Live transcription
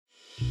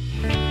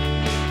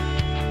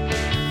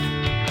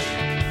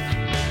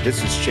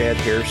This is Chad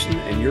Harrison,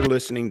 and you're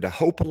listening to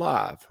Hope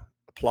Alive,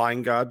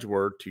 applying God's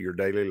Word to your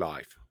daily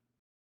life.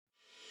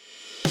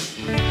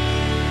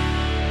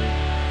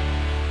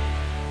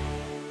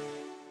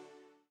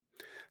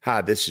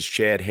 Hi, this is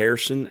Chad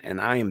Harrison, and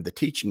I am the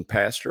teaching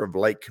pastor of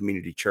Lake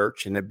Community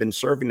Church and have been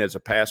serving as a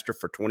pastor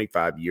for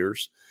 25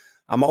 years.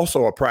 I'm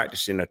also a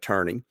practicing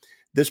attorney.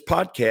 This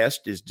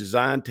podcast is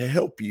designed to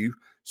help you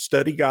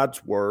study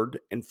God's Word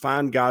and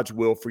find God's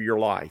will for your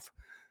life.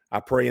 I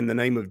pray in the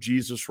name of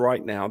Jesus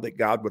right now that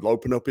God would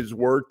open up His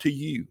Word to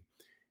you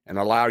and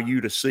allow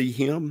you to see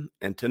Him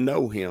and to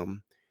know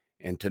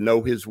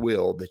His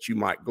will, that you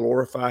might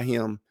glorify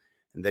Him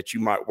and that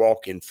you might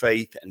walk in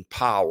faith and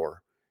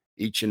power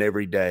each and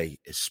every day,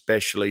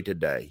 especially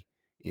today,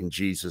 in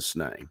Jesus'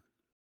 name.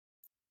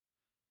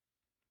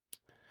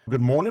 Good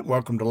morning.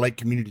 Welcome to Lake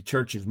Community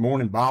Church's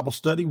morning Bible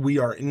study. We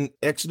are in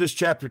Exodus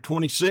chapter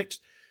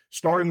 26,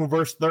 starting with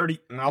verse 30.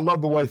 And I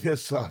love the way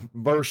this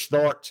verse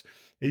starts.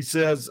 He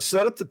says,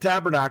 set up the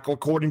tabernacle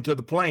according to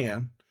the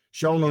plan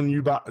shown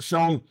you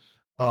on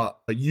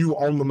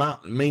the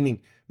mountain,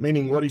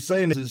 meaning what he's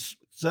saying is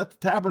set the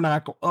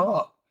tabernacle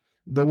up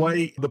the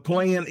way the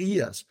plan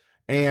is.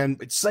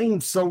 And it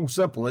seems so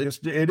simple. It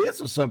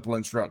is a simple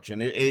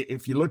instruction.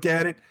 If you look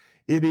at it,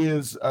 it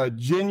is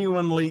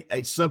genuinely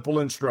a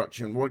simple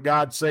instruction. What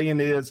God's saying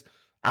is,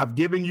 I've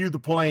given you the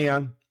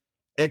plan,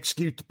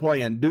 execute the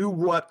plan. Do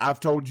what I've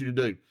told you to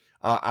do.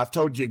 I've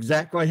told you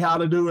exactly how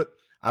to do it.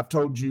 I've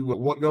told you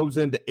what goes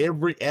into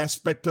every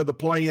aspect of the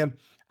plan.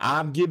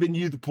 I've given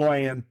you the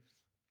plan.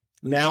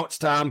 Now it's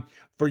time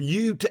for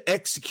you to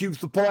execute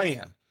the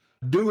plan.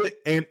 Do it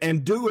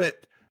and do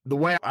it the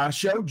way I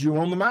showed you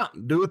on the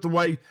mountain. Do it the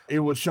way it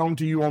was shown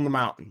to you on the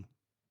mountain.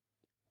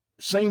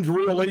 Seems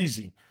real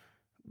easy,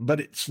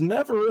 but it's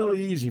never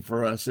really easy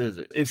for us, is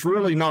it? It's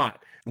really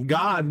not.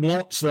 God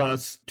wants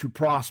us to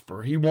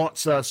prosper. He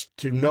wants us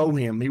to know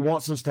Him. He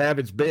wants us to have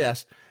His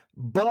best.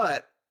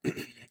 But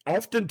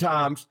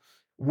oftentimes,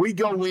 we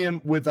go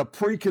in with a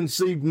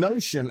preconceived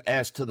notion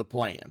as to the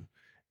plan.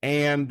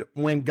 And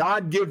when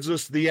God gives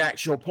us the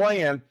actual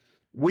plan,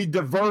 we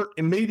divert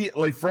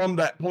immediately from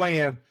that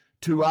plan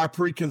to our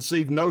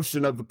preconceived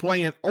notion of the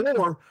plan,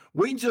 or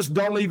we just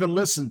don't even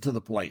listen to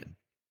the plan.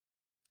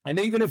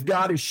 And even if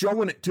God is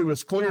showing it to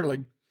us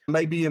clearly,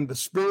 maybe in the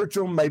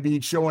spiritual, maybe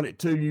He's showing it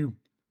to you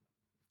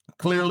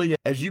clearly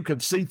as you can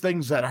see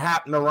things that are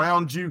happening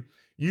around you.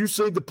 You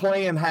see the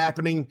plan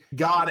happening,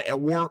 God at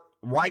work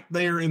right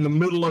there in the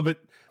middle of it,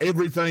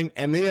 everything.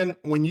 And then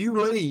when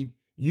you leave,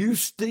 you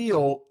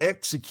still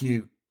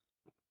execute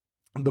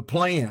the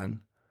plan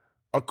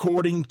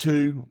according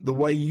to the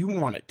way you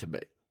want it to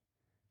be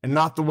and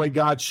not the way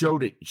God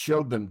showed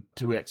them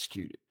to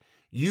execute it.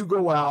 You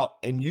go out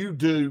and you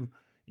do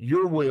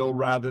your will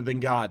rather than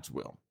God's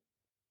will.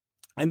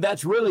 And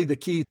that's really the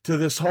key to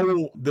this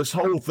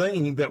whole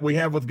thing that we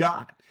have with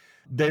God.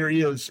 There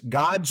is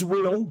God's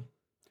will,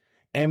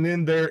 and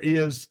then there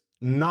is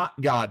not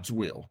God's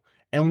will.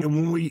 And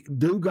when we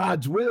do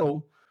God's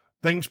will,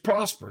 things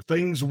prosper.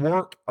 Things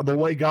work the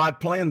way God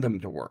planned them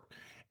to work.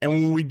 And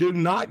when we do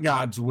not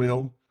God's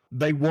will,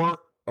 they work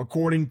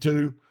according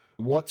to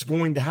what's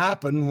going to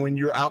happen when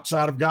you're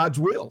outside of God's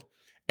will.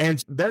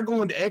 And they're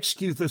going to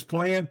execute this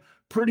plan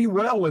pretty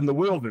well in the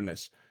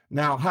wilderness.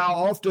 Now, how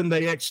often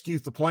they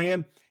execute the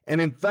plan,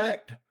 and in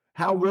fact,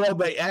 how well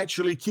they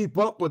actually keep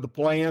up with the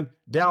plan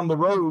down the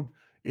road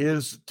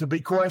is to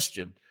be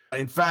questioned.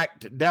 In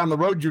fact, down the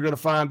road, you're going to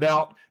find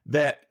out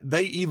that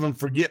they even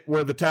forget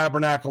where the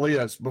tabernacle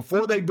is.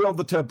 Before they build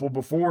the temple,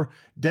 before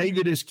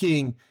David is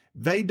king,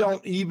 they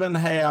don't even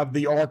have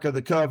the Ark of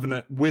the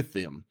Covenant with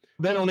them.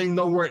 They don't even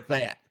know where it's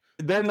at.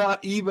 They're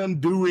not even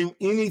doing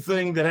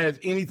anything that has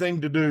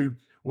anything to do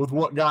with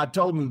what God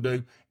told them to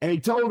do. And He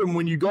told them,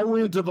 when you go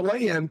into the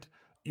land,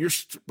 you're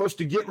supposed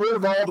to get rid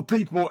of all the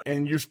people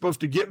and you're supposed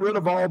to get rid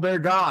of all their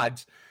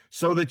gods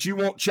so that you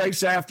won't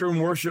chase after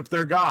and worship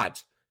their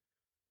gods.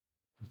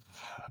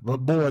 But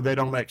boy, they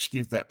don't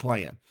execute that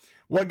plan.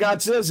 What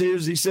God says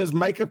is, He says,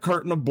 make a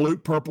curtain of blue,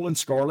 purple, and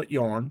scarlet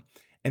yarn,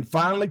 and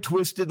finely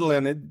twisted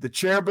linen, the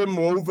cherubim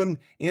woven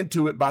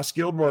into it by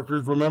skilled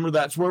workers. Remember,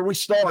 that's where we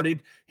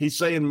started. He's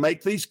saying,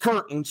 make these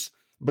curtains,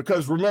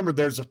 because remember,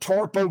 there's a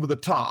tarp over the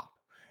top,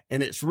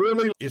 and it's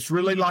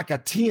really like a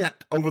tent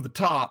over the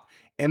top,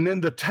 and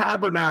then the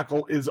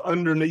tabernacle is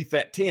underneath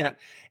that tent.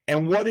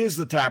 And what is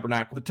the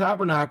tabernacle? The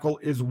tabernacle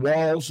is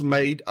walls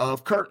made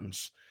of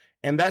curtains,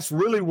 and that's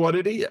really what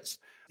it is.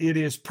 It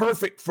is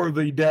perfect for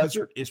the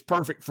desert. It's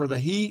perfect for the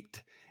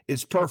heat.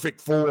 It's perfect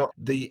for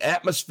the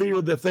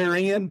atmosphere that they're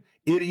in.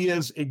 It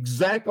is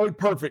exactly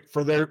perfect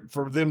for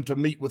them to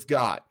meet with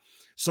God.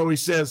 So He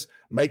says,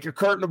 make a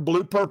curtain of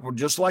blue purple,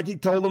 just like He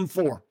told them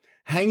before.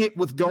 Hang it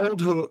with gold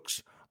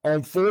hooks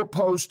on 4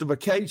 posts of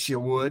acacia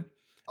wood,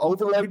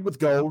 overlaid with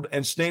gold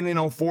and standing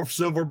on 4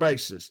 silver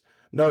bases.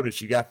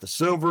 Notice you got the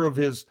silver of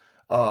His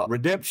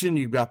redemption.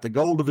 You've got the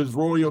gold of His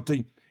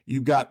royalty.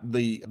 You've got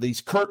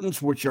these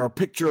curtains, which are a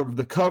picture of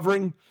the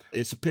covering.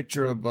 It's a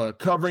picture of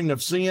covering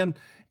of sin,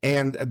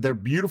 and they're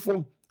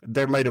beautiful.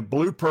 They're made of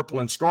blue, purple,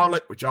 and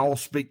scarlet, which all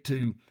speak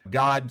to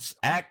God's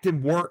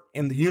active work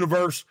in the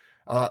universe.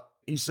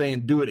 He's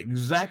saying, do it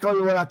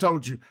exactly what I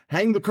told you.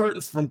 Hang the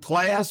curtains from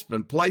clasp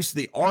and place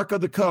the Ark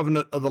of the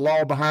Covenant of the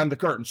law behind the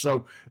curtain.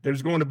 So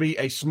there's going to be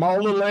a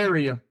small little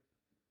area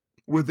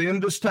within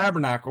this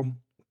tabernacle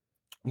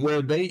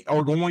where they're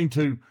going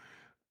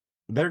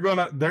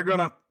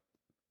to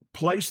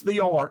place the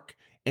ark,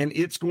 and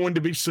it's going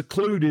to be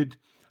secluded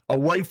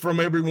away from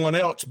everyone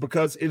else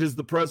because it is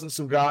the presence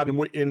of God,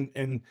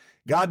 and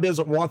God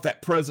doesn't want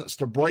that presence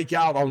to break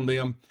out on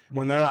them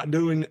when they're not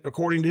doing it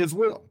according to his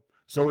will.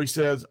 So he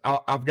says,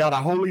 I've got a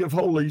holy of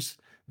holies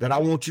that I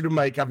want you to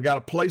make. I've got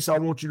a place I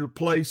want you to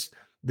place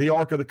the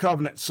Ark of the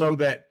Covenant so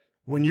that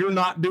when you're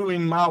not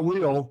doing my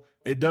will,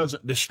 it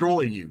doesn't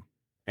destroy you.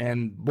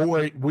 And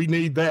boy, we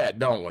need that,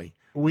 don't we?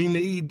 We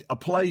need a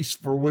place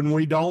for when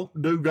we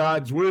don't do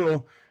God's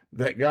will,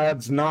 that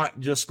God's not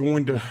just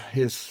going to,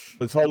 his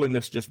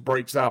holiness just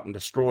breaks out and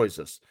destroys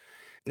us.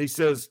 He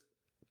says,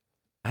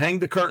 hang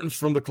the curtains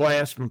from the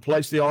clasp and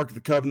place the Ark of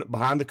the Covenant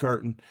behind the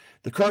curtain.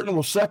 The curtain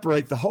will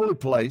separate the holy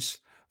place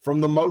from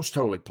the most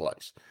holy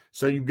place.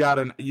 So you've got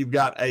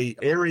a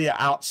area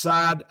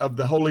outside of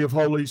the Holy of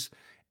Holies,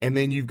 and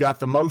then you've got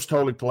the most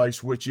holy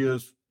place, which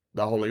is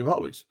the Holy of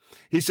Holies.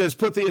 He says,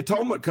 put the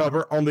atonement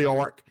cover on the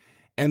ark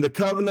and the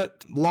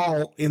covenant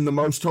law in the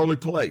most holy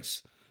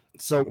place.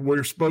 So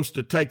we're supposed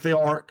to take the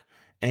ark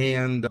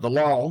and the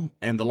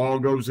law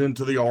goes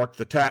into the ark.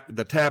 The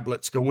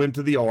tablets go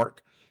into the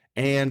ark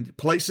and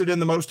place it in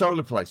the most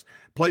holy place.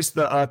 Place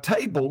the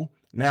table.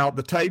 Now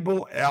the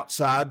table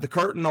outside, the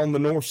curtain on the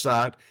north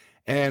side,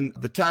 and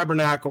the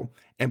tabernacle,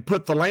 and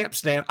put the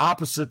lampstand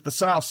opposite the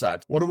south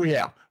side. What do we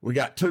have? We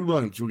got two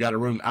rooms. We got a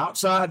room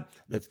outside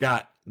that's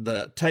got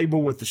the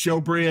table with the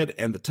showbread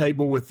and the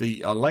table with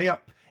the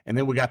lamp, and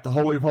then we got the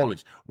Holy of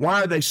Holies.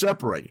 Why are they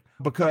separated?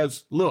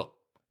 Because look,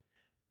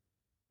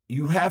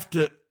 you have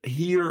to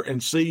hear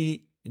and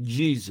see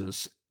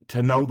Jesus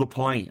to know the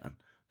plan,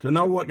 to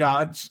know what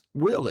God's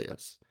will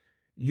is.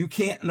 You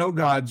can't know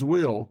God's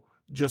will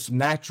just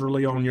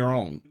naturally on your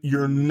own.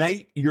 Your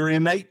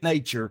innate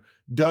nature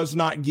does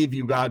not give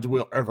you God's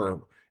will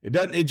ever.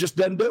 It just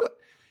doesn't do it.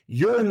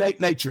 Your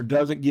innate nature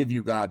doesn't give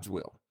you God's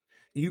will.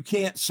 You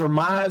can't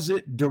surmise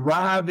it,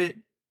 derive it,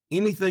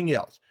 anything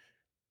else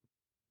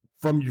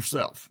from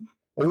yourself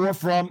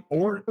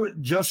or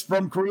just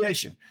from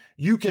creation.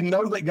 You can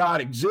know that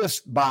God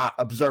exists by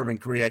observing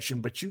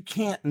creation, but you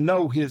can't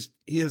know his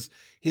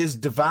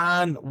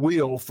divine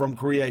will from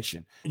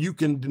creation. You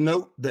can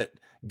denote that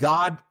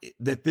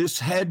this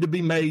had to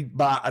be made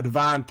by a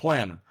divine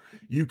planner.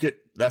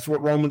 That's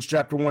what Romans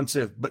chapter 1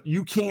 says, but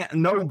you can't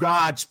know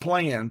God's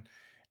plan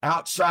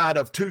outside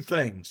of two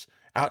things,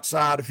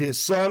 outside of his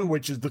son,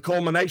 which is the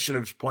culmination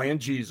of his plan,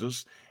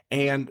 Jesus.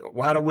 And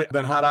how do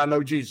I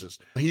know Jesus?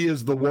 He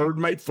is the Word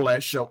made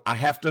flesh, so I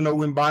have to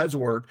know him by his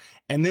word.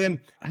 And then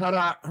how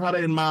do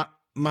in my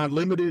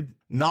limited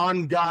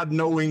non-God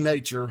knowing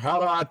nature, how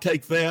do I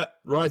take that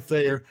right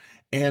there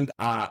and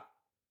I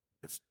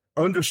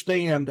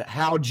understand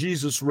how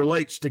Jesus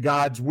relates to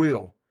God's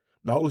will?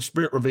 The Holy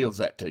Spirit reveals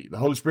that to you. The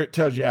Holy Spirit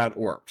tells you how it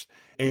works.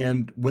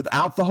 And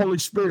without the Holy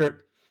Spirit,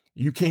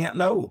 you can't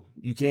know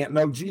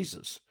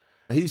Jesus.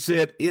 He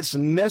said, it's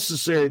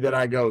necessary that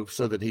I go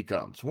so that he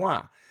comes.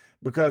 Why?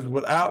 Because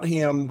without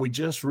him, we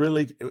just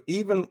really,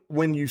 even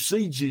when you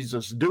see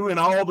Jesus doing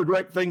all the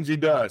great things he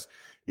does,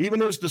 even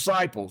his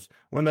disciples,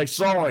 when they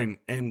saw him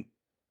and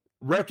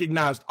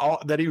recognized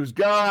that he was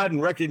God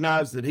and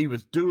recognized that he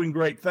was doing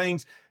great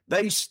things,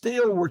 they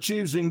still were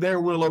choosing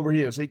their will over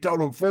his. He told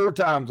them 4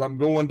 times, I'm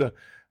going to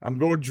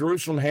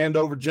Jerusalem, hand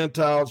over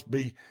Gentiles,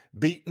 be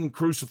beaten,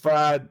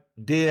 crucified,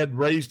 dead,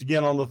 raised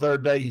again on the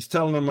 3rd day. He's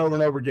telling them over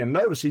and over again.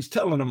 Notice he's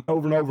telling them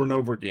over and over and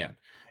over again.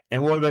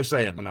 And what are they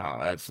saying? No,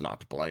 that's not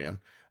the plan.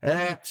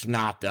 That's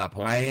not the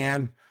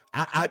plan.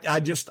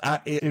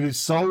 It is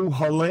so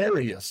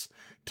hilarious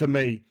to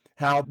me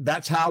how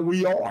that's how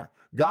we are.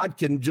 God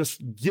can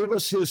just give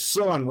us his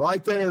son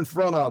right there in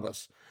front of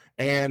us.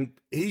 And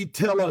he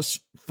tell us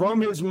from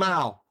his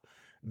mouth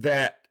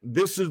that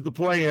this is the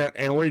plan.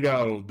 And we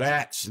go,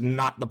 that's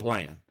not the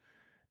plan.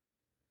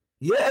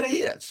 Yeah, it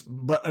is.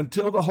 But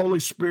until the Holy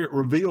Spirit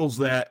reveals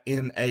that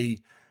in a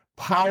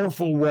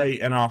powerful way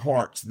in our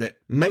hearts that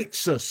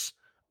makes us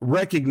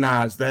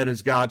recognize that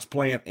as God's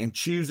plan and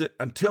choose it,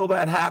 until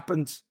that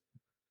happens,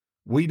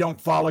 we don't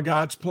follow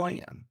God's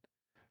plan.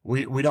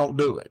 We don't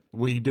do it.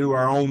 We do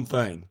our own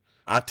thing.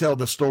 I tell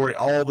the story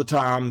all the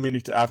time.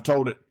 I've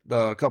told it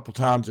a couple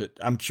times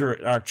I'm sure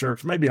at our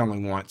church, maybe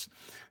only once.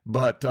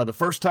 But the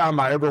first time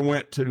I ever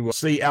went to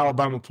see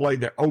Alabama play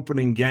their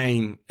opening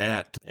game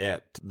at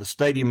the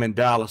stadium in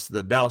Dallas,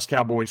 the Dallas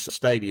Cowboys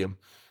Stadium,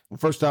 the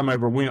first time I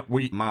ever went,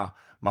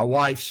 my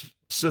wife's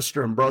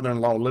sister and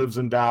brother-in-law lives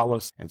in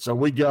Dallas. And so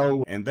we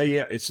go, and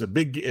it's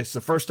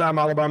the first time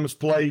Alabama's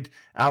played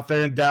out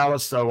there in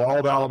Dallas. So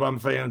all the Alabama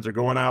fans are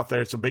going out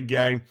there. It's a big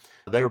game.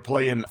 They were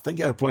playing, I think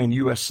they were playing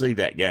USC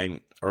that game,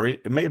 or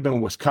it may have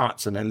been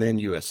Wisconsin and then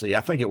USC.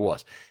 I think it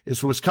was.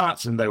 It's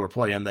Wisconsin they were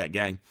playing that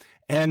game.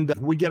 And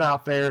we get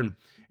out there, and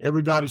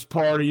everybody's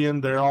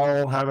partying. They're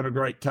all having a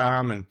great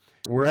time, and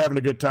we're having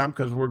a good time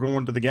because we're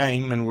going to the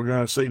game and we're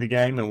going to see the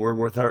game, and we're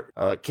with her,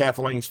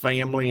 Kathleen's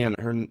family and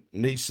her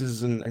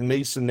nieces and her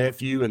niece and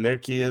nephew and their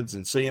kids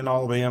and seeing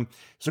all of them.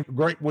 It's a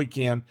great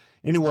weekend.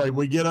 Anyway,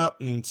 we get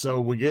up, and so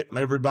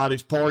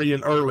everybody's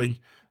partying early,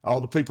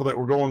 all the people that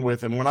we're going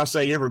with. And when I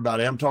say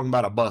everybody, I'm talking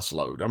about a bus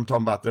load. I'm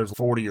talking about there's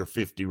 40 or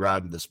 50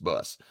 riding this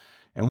bus.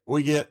 And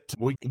we get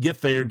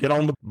there, get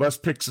on the bus,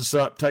 picks us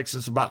up, takes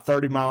us about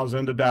 30 miles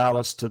into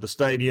Dallas to the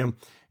stadium,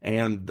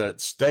 and the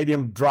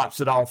stadium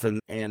drops it off.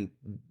 And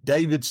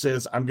David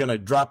says, I'm going to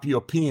drop you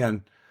a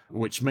pin,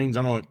 which means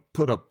I'm going to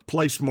put a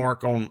place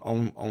mark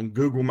on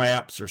Google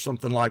Maps or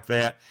something like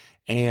that.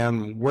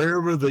 And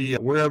wherever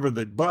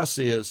the bus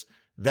is,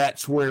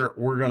 that's where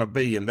we're going to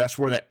be. And that's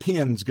where that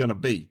pin's going to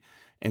be.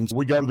 And so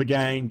we go to the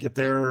game, get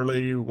there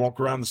early,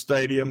 walk around the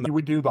stadium.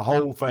 We do the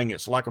whole thing.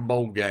 It's like a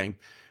bowl game.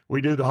 We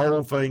do the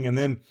whole thing, and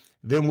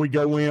then we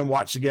go in,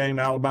 watch the game.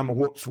 Alabama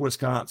whoops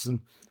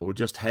Wisconsin. We're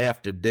just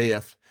half to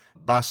death.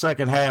 By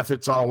second half,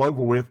 it's all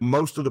over with.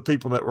 Most of the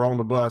people that were on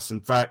the bus, in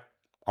fact,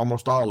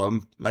 almost all of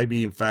them,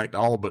 maybe in fact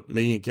all but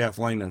me and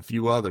Kathleen and a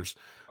few others,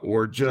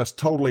 were just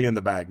totally in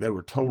the bag. They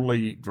were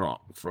totally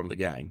drunk from the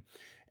game.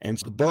 And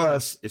so the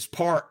bus is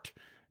parked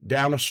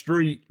down a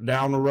street,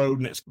 down the road,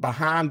 and it's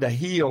behind a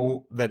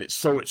hill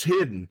it's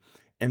hidden.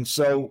 And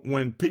so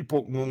when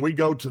we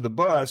go to the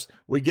bus,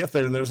 we get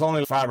there and there's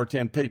only 5 or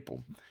 10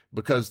 people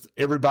because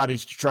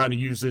everybody's trying to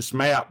use this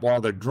map while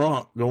they're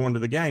drunk going to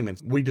the game.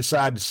 And we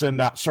decide to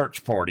send out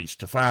search parties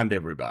to find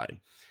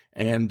everybody.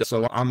 And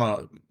so I'm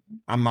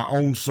my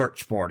own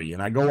search party,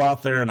 and I go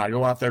out there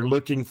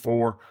looking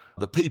for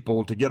the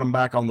people to get them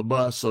back on the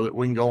bus so that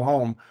we can go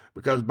home,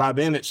 because by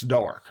then it's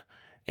dark.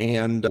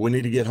 And we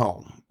need to get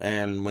home,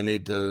 and we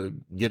need to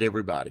get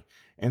everybody.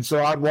 And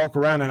so I'd walk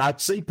around and I'd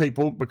see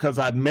people because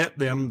I'd met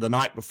them the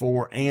night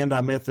before and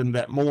I met them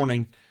that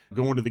morning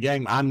going to the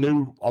game. I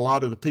knew a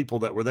lot of the people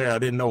that were there. I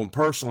didn't know them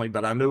personally,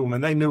 but I knew them,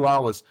 and they knew I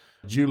was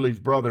Julie's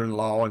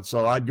brother-in-law. And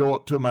so I'd go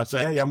up to them. I'd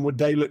say, hey, I'm with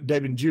David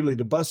and Julie.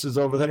 The bus is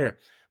over there.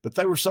 But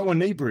they were so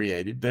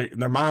inebriated,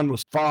 their mind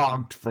was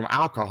fogged from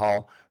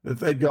alcohol, that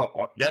they'd go,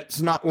 oh,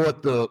 that's not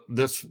what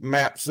this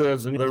map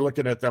says. And they're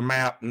looking at their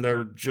map and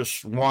they're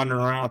just wandering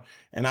around.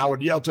 And I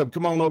would yell to them,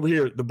 come on over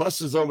here. The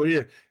bus is over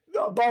here.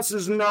 The bus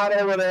is not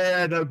over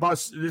there.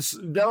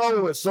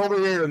 It's over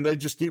here. And they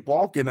just keep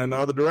walking in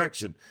another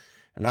direction.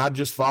 And I'd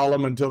just follow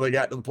them until they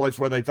got to the place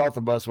where they thought the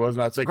bus was.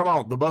 And I'd say, come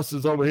on, the bus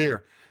is over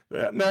here.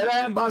 No,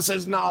 that bus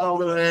is not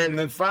over there. And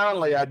then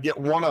finally I'd get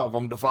one of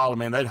them to follow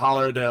me, and they'd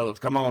holler at the others,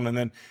 come on. And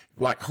then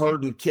like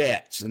herding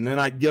cats. And then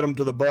I'd get them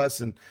to the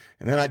bus, and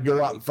then I'd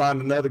go out and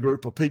find another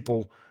group of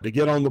people to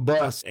get on the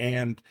bus.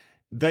 And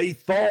they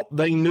thought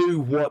they knew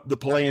what the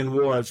plan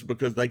was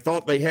because they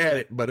thought they had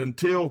it. But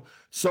until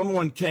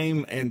someone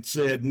came and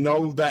said,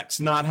 no, that's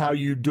not how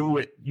you do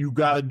it. You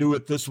got to do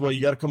it this way.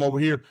 You got to come over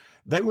here.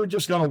 They were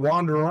just going to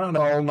wander around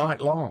all night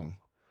long.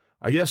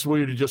 I guess we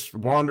had just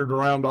wandered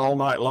around all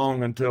night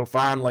long until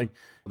finally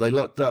they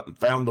looked up and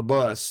found the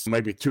bus,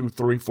 maybe 2,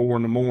 3, 4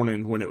 in the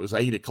morning when it was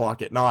 8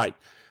 o'clock at night,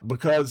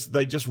 because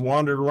they just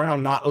wandered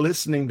around not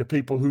listening to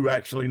people who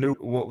actually knew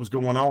what was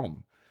going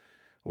on.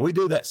 We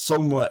do that so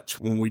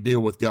much when we deal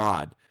with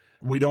God.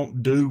 We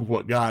don't do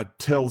what God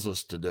tells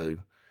us to do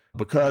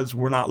because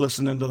we're not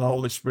listening to the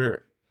Holy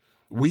Spirit.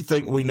 We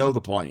think we know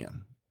the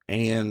plan.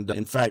 And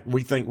in fact,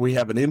 we think we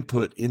have an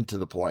input into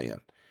the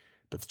plan.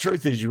 But the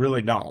truth is you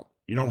really don't.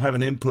 You don't have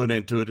an input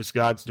into it. It's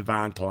God's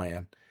divine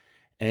plan.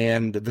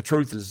 And the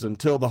truth is,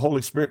 until the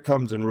Holy Spirit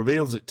comes and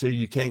reveals it to you,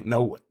 you can't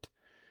know it.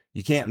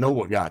 You can't know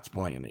what God's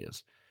plan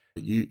is.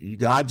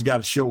 God's got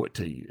to show it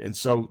to you. And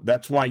so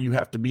that's why you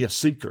have to be a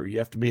seeker. You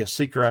have to be a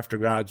seeker after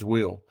God's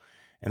will.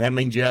 And that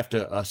means you have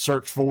to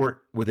search for it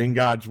within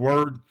God's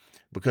word,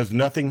 because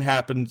nothing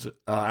happens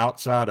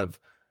outside of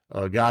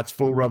God's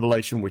full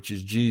revelation, which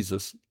is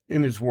Jesus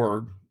in his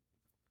word.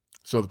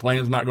 So the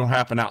plan's not going to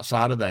happen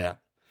outside of that.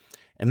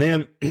 And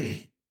then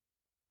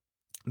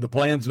the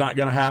plan's not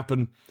going to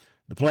happen.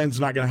 The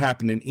plan's not going to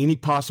happen in any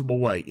possible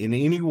way, in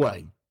any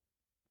way.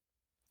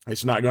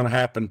 It's not going to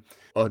happen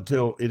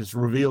until it is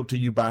revealed to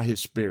you by his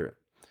Spirit.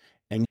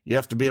 And you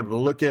have to be able to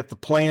look at the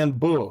plan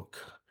book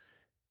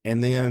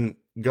and then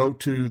go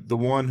to the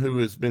one who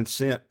has been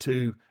sent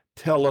to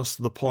tell us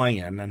the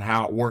plan and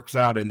how it works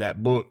out in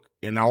that book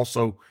and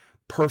also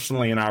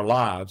personally in our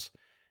lives.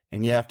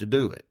 And you have to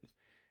do it.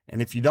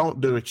 And if you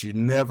don't do it, you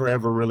never,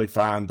 ever really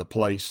find the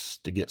place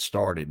to get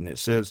started. And it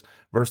says,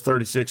 verse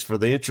 36, for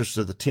the interest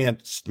of the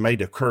tent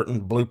made a curtain,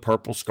 blue,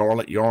 purple,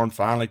 scarlet yarn,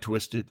 finely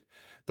twisted,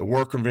 the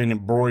work of an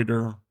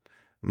embroiderer,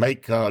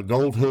 make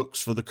gold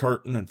hooks for the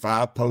curtain and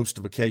 5 posts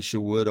of acacia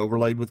wood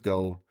overlaid with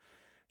gold,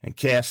 and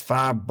cast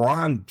 5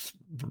 bronze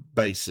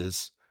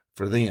bases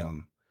for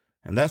them.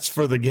 And that's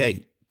for the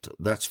gate.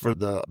 That's for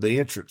the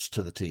entrance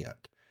to the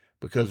tent.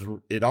 Because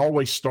it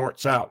always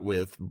starts out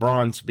with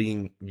bronze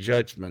being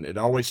judgment. It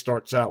always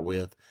starts out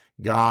with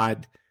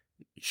God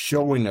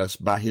showing us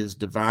by his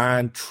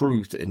divine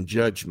truth and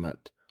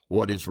judgment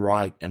what is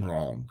right and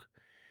wrong.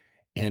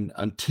 And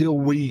until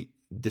we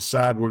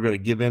decide we're going to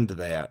give into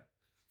that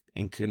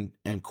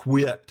and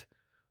quit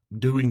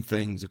doing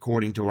things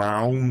according to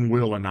our own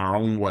will and our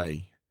own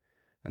way.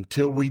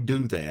 Until we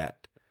do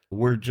that,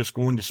 we're just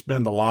going to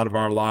spend a lot of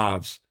our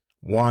lives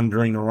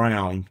wandering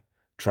around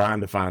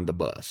trying to find the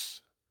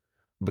bus,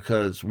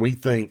 because we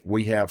think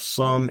we have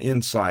some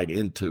insight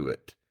into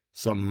it,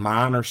 some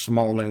minor,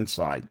 small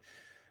insight.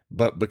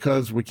 But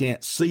because we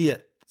can't see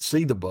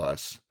the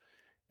bus,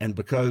 and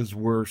because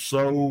we're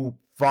so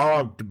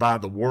fogged by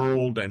the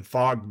world and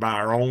fogged by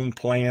our own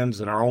plans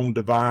and our own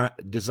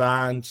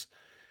designs,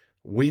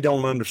 we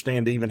don't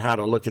understand even how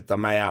to look at the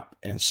map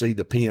and see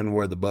the pin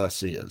where the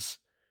bus is.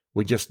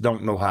 We just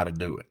don't know how to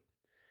do it.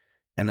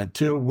 And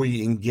until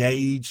we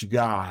engage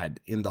God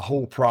in the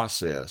whole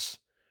process,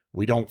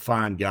 we don't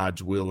find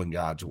God's will and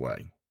God's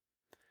way.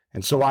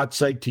 And so I'd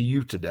say to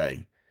you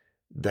today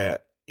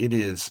that it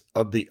is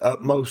of the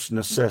utmost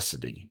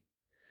necessity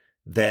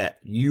that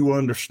you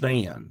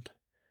understand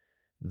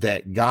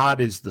that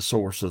God is the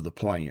source of the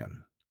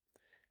plan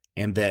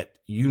and that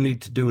you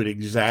need to do it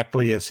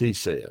exactly as He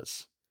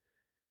says,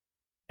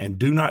 and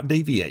do not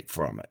deviate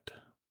from it,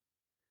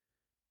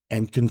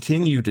 and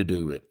continue to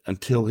do it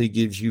until He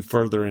gives you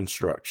further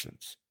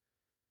instructions.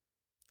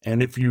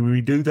 And if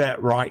we do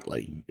that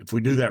rightly,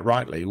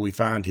 we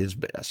find His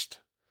best,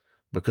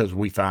 because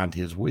we find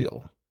His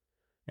will,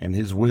 and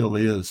His will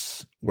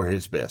is where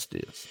His best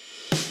is.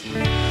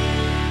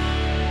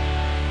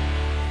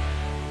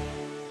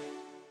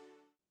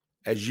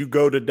 As you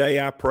go today,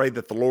 I pray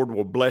that the Lord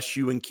will bless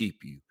you and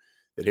keep you,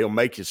 that He'll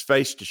make His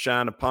face to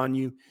shine upon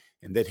you,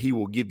 and that He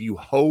will give you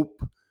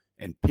hope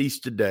and peace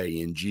today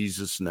in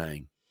Jesus'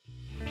 name.